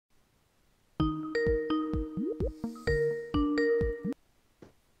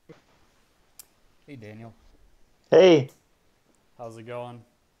Daniel. Hey, How's it going?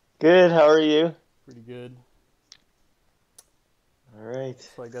 good. How are you? Pretty good. All right.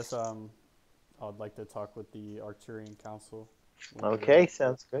 So I guess I'd like to talk with the Arcturian Council when you're Okay, ready.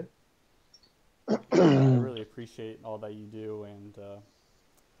 sounds good. I really appreciate all that you do and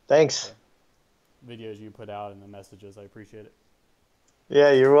Thanks. the videos you put out and the messages. I appreciate it.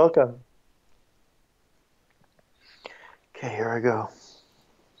 Yeah, you're welcome. Okay, here I go.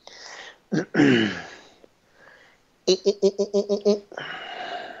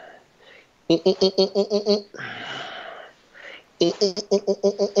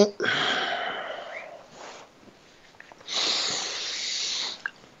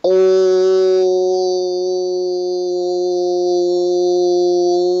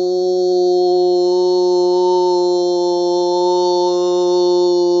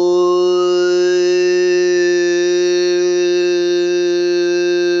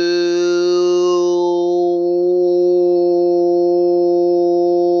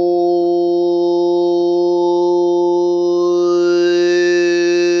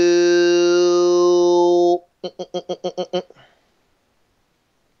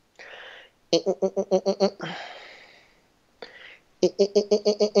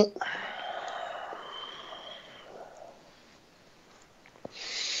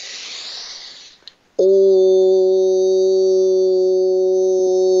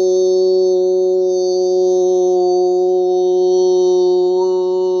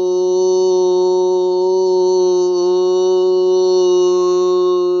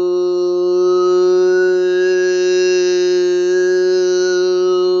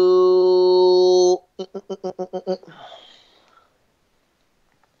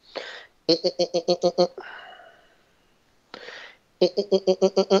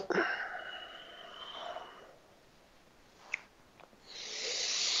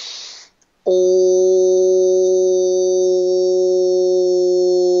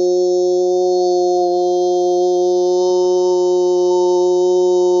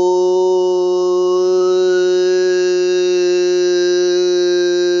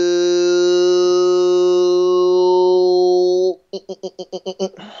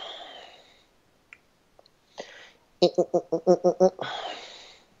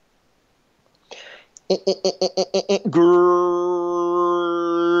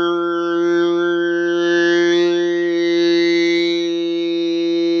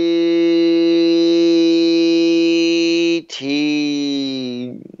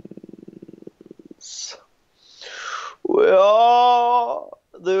 Greetings. We are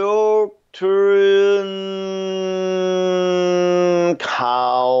the Arcturian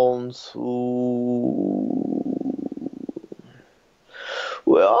Council.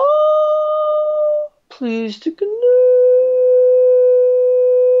 We are pleased to connect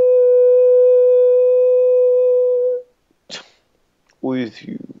with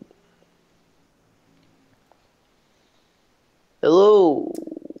you. Hello.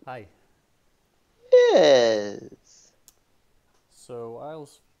 Hi. Yes. So I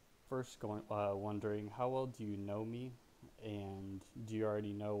was first going wondering how well do you know me, and do you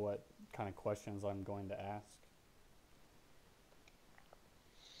already know what kind of questions I'm going to ask?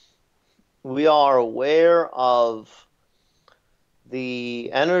 We are aware of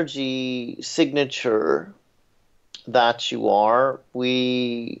the energy signature that you are.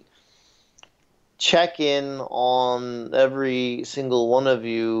 We check in on every single one of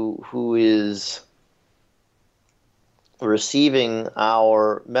you who is receiving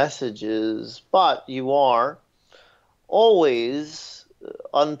our messages, but you are always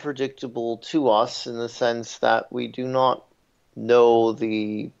unpredictable to us in the sense that we do not know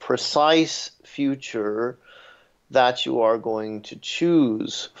the precise future that you are going to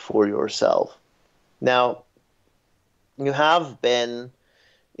choose for yourself. Now, you have been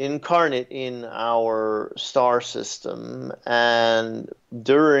incarnate in our star system, and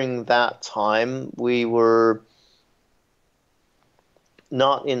during that time, we were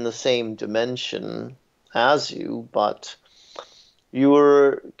not in the same dimension as you, but you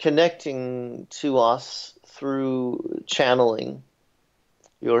were connecting to us through channeling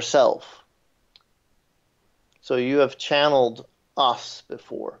yourself. So you have channeled us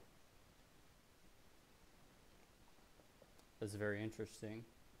before. That's very interesting.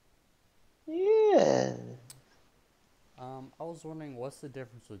 Yeah. I was wondering what's the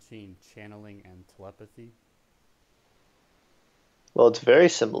difference between channeling and telepathy? Well, it's very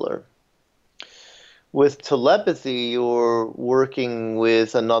similar. With telepathy, you're working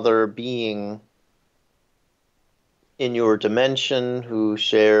with another being in your dimension who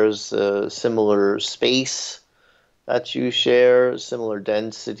shares a similar space that you share, similar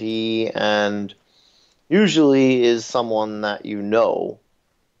density, and usually is someone that you know.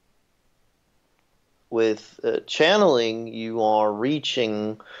 With channeling, you are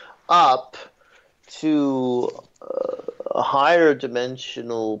reaching up to a higher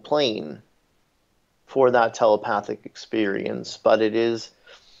dimensional plane for that telepathic experience, but it is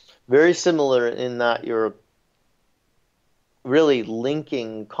very similar in that you're really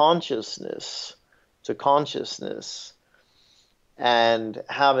linking consciousness to consciousness and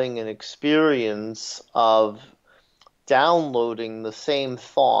having an experience of downloading the same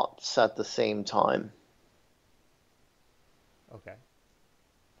thoughts at the same time. Okay.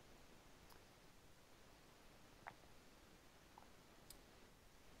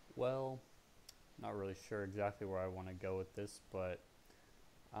 Well, not really sure exactly where I want to go with this, but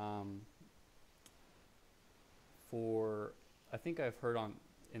um, for I think I've heard on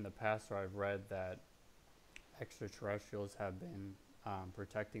in the past, or I've read that extraterrestrials have been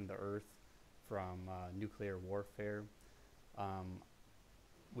protecting the Earth from nuclear warfare. Um,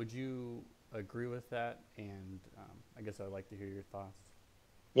 would you agree with that? And I guess I'd like to hear your thoughts.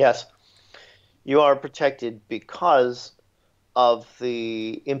 Yes, you are protected because of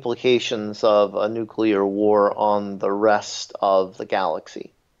the implications of a nuclear war on the rest of the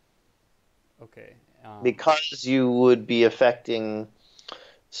galaxy. Okay. Because you would be affecting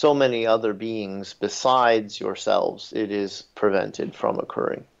so many other beings besides yourselves, it is prevented from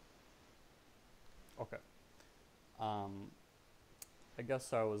occurring. Okay. Um, I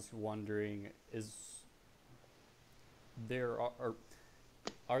guess I was wondering, is there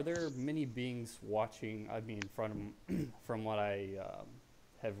are there many beings watching? I mean, from what I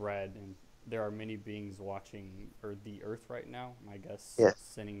have read, and there are many beings watching the Earth right now. I guess Yes.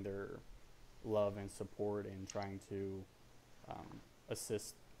 sending their love and support and trying to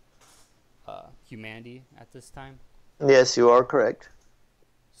assist humanity at this time. Yes, you are correct.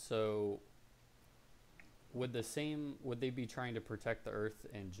 So, would they be trying to protect the Earth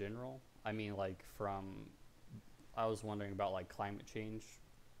in general? I mean, like from I was wondering about like climate change.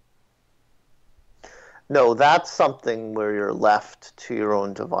 No, that's something where you're left to your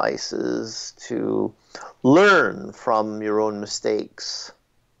own devices to learn from your own mistakes.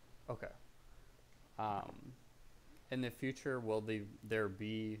 Okay. Um, in the future, there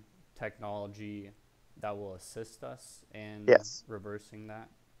be technology that will assist us in Yes, reversing that?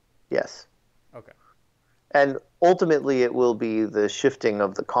 yes. Okay. And ultimately, it will be the shifting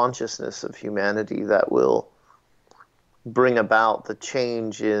of the consciousness of humanity that will bring about the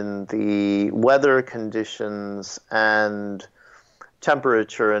change in the weather conditions and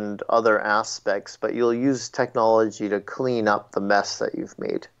temperature and other aspects, but you'll use technology to clean up the mess that you've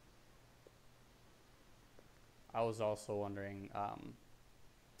made. I was also wondering,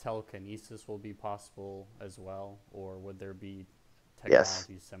 telekinesis will be possible as well, or would there be Yes.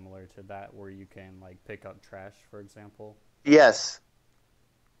 technology similar to that where you can like pick up trash, for example? Yes.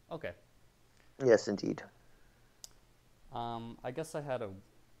 Okay. Yes, indeed. I guess I had a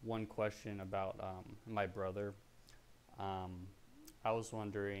one question about my brother. Um, I was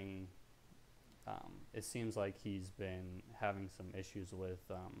wondering. It seems like he's been having some issues with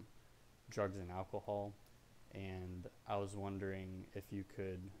drugs and alcohol, and I was wondering if you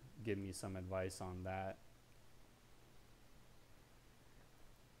could give me some advice on that.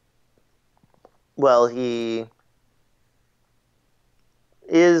 Well, he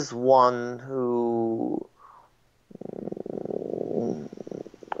is one who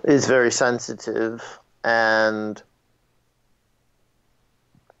is very sensitive and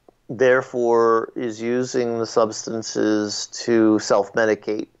therefore is using the substances to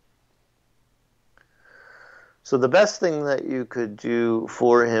self-medicate. So the best thing that you could do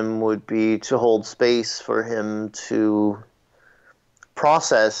for him would be to hold space for him to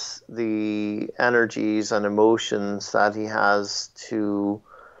process the energies and emotions that he has to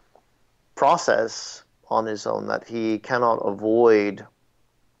process on his own, that he cannot avoid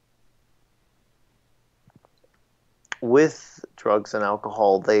with drugs and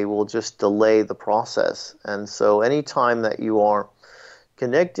alcohol. They will just delay the process. And so anytime that you are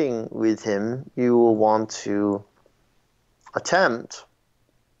connecting with him, you will want to attempt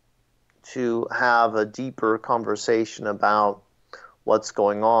to have a deeper conversation about what's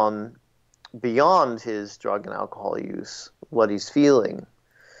going on beyond his drug and alcohol use, what he's feeling,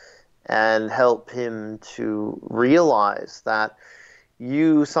 and help him to realize that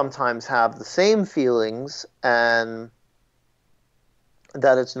you sometimes have the same feelings and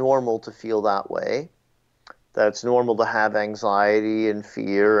that it's normal to feel that way, that it's normal to have anxiety and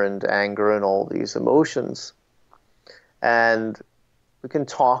fear and anger and all these emotions. And we can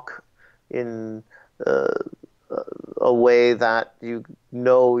talk in uh, a way that you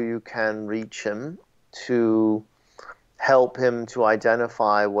know you can reach him to help him to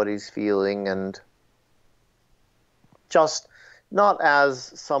identify what he's feeling, and just not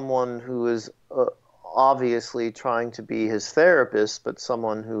as someone who is obviously trying to be his therapist, but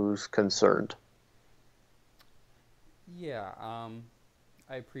someone who's concerned. Yeah,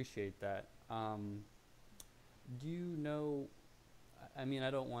 I appreciate that. Do you know, I mean,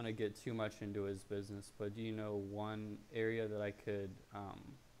 I don't want to get too much into his business, but do you know one area that I could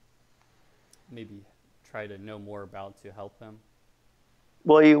maybe try to know more about to help him?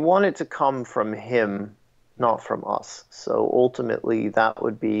 Well, you want it to come from him, Yeah. not from us. So ultimately, that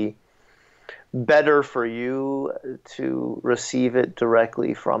would be better for you to receive it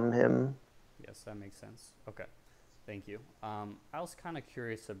directly from him. Yes, that makes sense. Okay. Thank you. I was kind of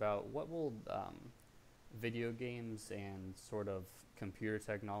curious about what will video games and sort of computer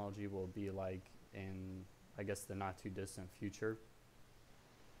technology will be like in, I guess, the not too distant future.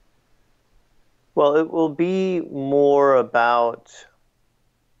 Well, it will be more about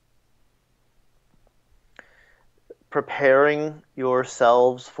preparing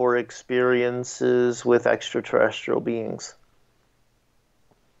yourselves for experiences with extraterrestrial beings.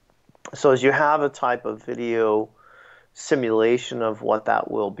 So, as you have a type of video simulation of what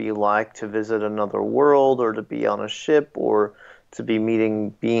that will be like to visit another world, or to be on a ship, or to be meeting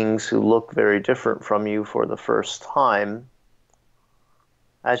beings who look very different from you for the first time,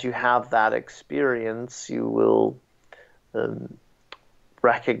 as you have that experience, you will um,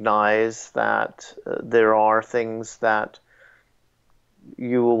 recognize that there are things that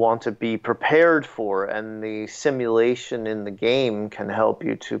you will want to be prepared for, and the simulation in the game can help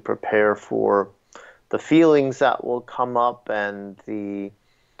you to prepare for the feelings that will come up, and the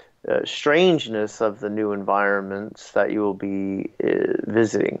strangeness of the new environments that you will be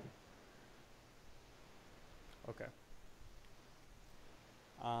visiting. Okay.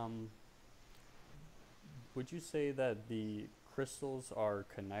 Um, would you say that the crystals are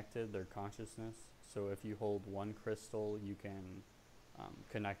connected, their consciousness? So if you hold one crystal, you can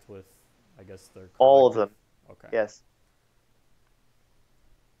connect with, I guess, their All of collective. them, Okay. yes,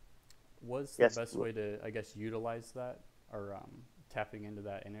 What's the yes. best way to, I guess, utilize that or tapping into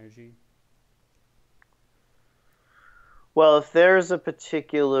that energy? Well, if there's a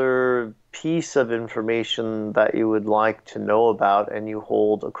particular piece of information that you would like to know about and you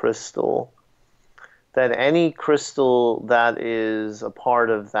hold a crystal, then any crystal that is a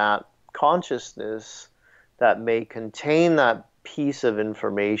part of that consciousness that may contain that piece of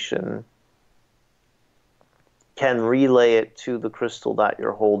information can relay it to the crystal that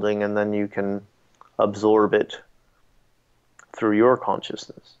you're holding, and then you can absorb it through your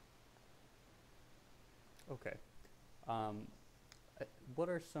consciousness. Okay. Um, what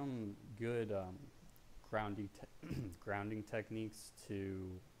are some good grounding techniques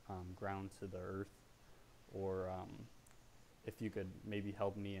to ground to the earth, or if you could maybe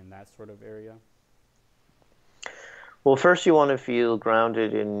help me in that sort of area? Well, first you want to feel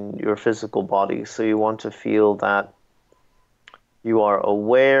grounded in your physical body. So you want to feel that you are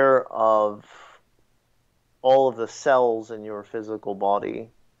aware of all of the cells in your physical body.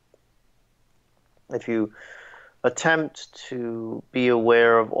 If you attempt to be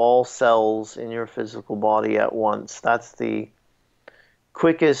aware of all cells in your physical body at once, that's the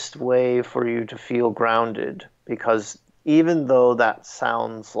quickest way for you to feel grounded, because even though that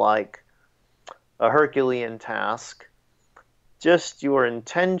sounds like a Herculean task, just your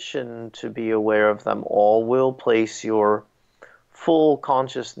intention to be aware of them all will place your full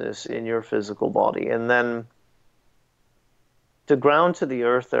consciousness in your physical body. And then to ground to the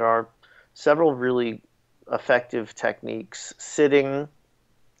earth, there are several really effective techniques. Sitting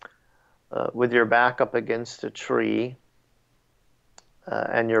with your back up against a tree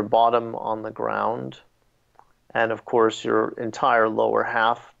and your bottom on the ground, and of course your entire lower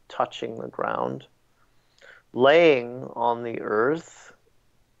half touching the ground. Laying on the earth,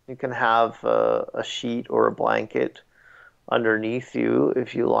 you can have a sheet or a blanket underneath you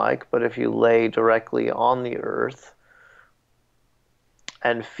if you like, but if you lay directly on the earth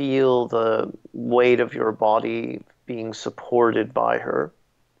and feel the weight of your body being supported by her,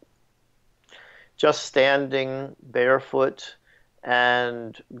 just standing barefoot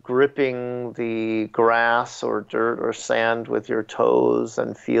and gripping the grass or dirt or sand with your toes,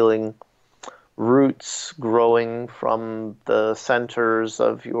 and feeling roots growing from the centers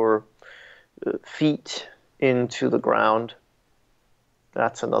of your feet into the ground.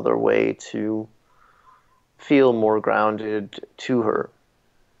 That's another way to feel more grounded to her.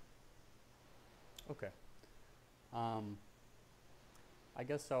 Okay. Um, I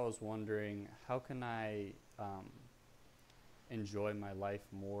guess I was wondering, how can I enjoy my life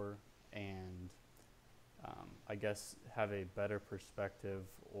more and I guess, have a better perspective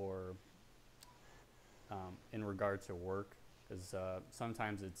or in regard to work, because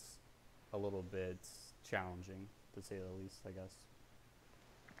sometimes it's a little bit challenging, to say the least, I guess.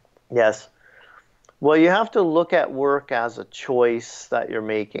 Yes. Well, you have to look at work as a choice that you're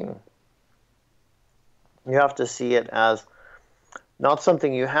making. You have to see it as not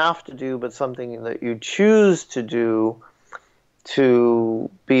something you have to do, but something that you choose to do to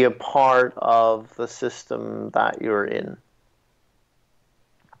be a part of the system that you're in.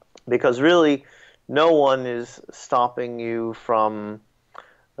 Because really, no one is stopping you from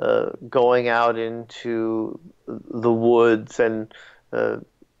going out into the woods and uh,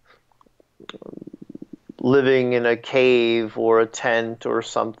 living in a cave or a tent or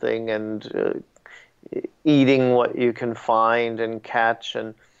something and eating what you can find and catch.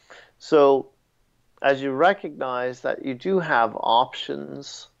 And so, as you recognize that you do have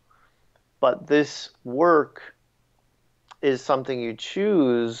options, but this work is something you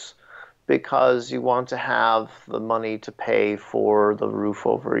choose because you want to have the money to pay for the roof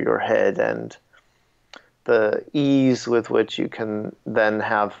over your head and the ease with which you can then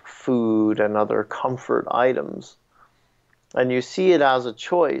have food and other comfort items. And you see it as a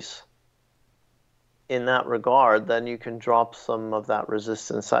choice in that regard, then you can drop some of that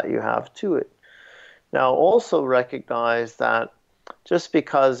resistance that you have to it. Now, also recognize that just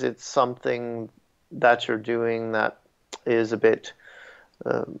because it's something that you're doing that is a bit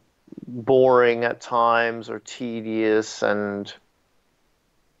boring at times or tedious and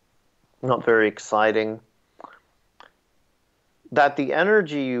not very exciting, that the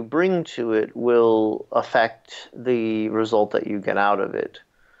energy you bring to it will affect the result that you get out of it.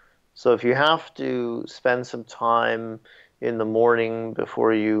 So if you have to spend some time in the morning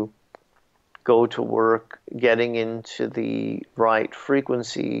before you go to work, getting into the right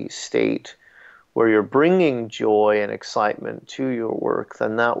frequency state where you're bringing joy and excitement to your work,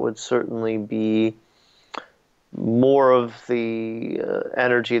 then that would certainly be more of the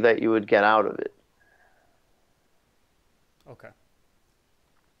energy that you would get out of it. Okay.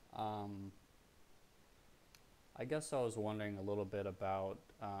 I guess I was wondering a little bit about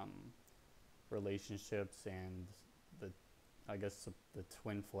relationships and the, I guess the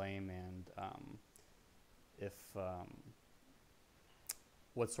twin flame, and if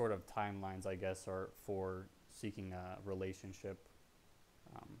what sort of timelines, I guess, are for seeking a relationship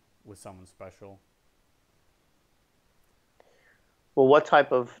with someone special. Well, what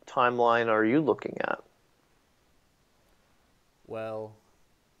type of timeline are you looking at? Well,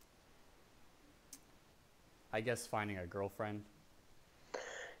 I guess finding a girlfriend.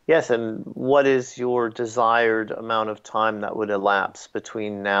 Yes, and what is your desired amount of time that would elapse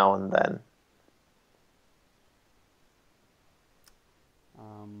between now and then?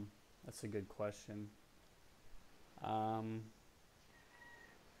 That's a good question. Um,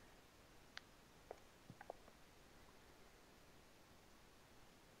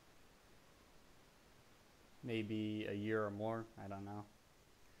 Maybe a year or more. I don't know.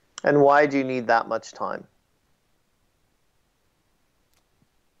 And why do you need that much time?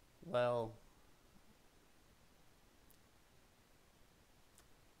 Well,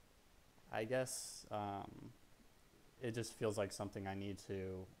 I guess it just feels like something I need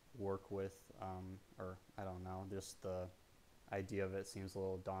to work with, or I don't know. Just the idea of it seems a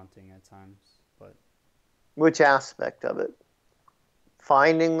little daunting at times. But Which aspect of it?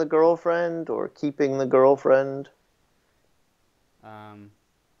 Finding the girlfriend or keeping the girlfriend? um,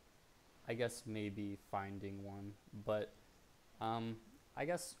 I guess maybe finding one. But I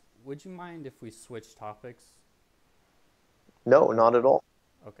guess, would you mind if we switch topics? No, not at all.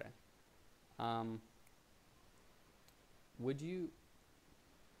 Okay. Um, would you?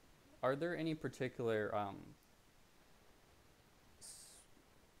 Are there any particular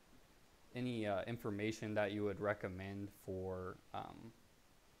any information that you would recommend for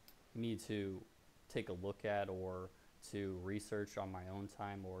me to take a look at or to research on my own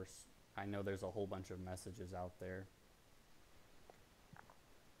time? Or I know there's a whole bunch of messages out there.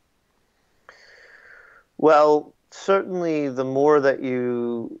 Well, certainly the more that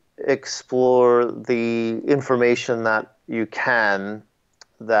you explore the information that you can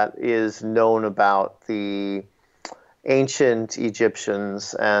that is known about the ancient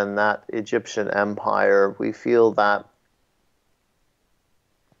Egyptians and that Egyptian empire, we feel that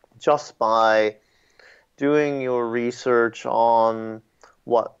just by doing your research on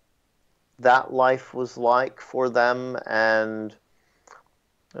what that life was like for them and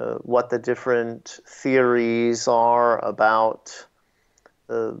what the different theories are about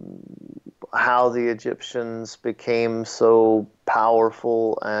uh, how the Egyptians became so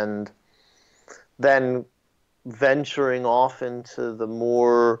powerful, and then venturing off into the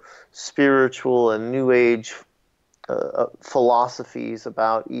more spiritual and New Age philosophies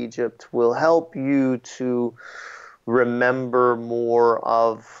about Egypt will help you to remember more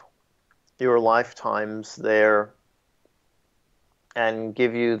of your lifetimes there and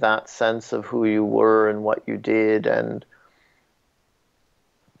give you that sense of who you were and what you did and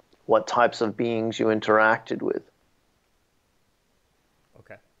what types of beings you interacted with.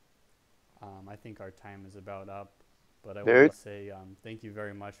 Okay. I think our time is about up, but I want Very to say thank you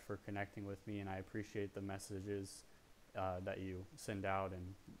very much for connecting with me, and I appreciate the messages that you send out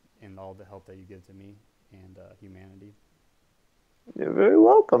and all the help that you give to me and humanity. You're very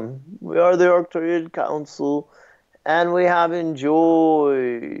welcome. We are the Arcturian Council, and we have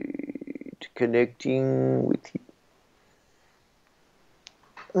enjoyed connecting with you.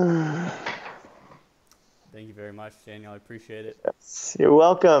 Thank you very much, Daniel. I appreciate it. Yes, you're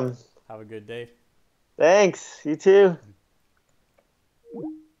welcome. Have a good day. Thanks. You too.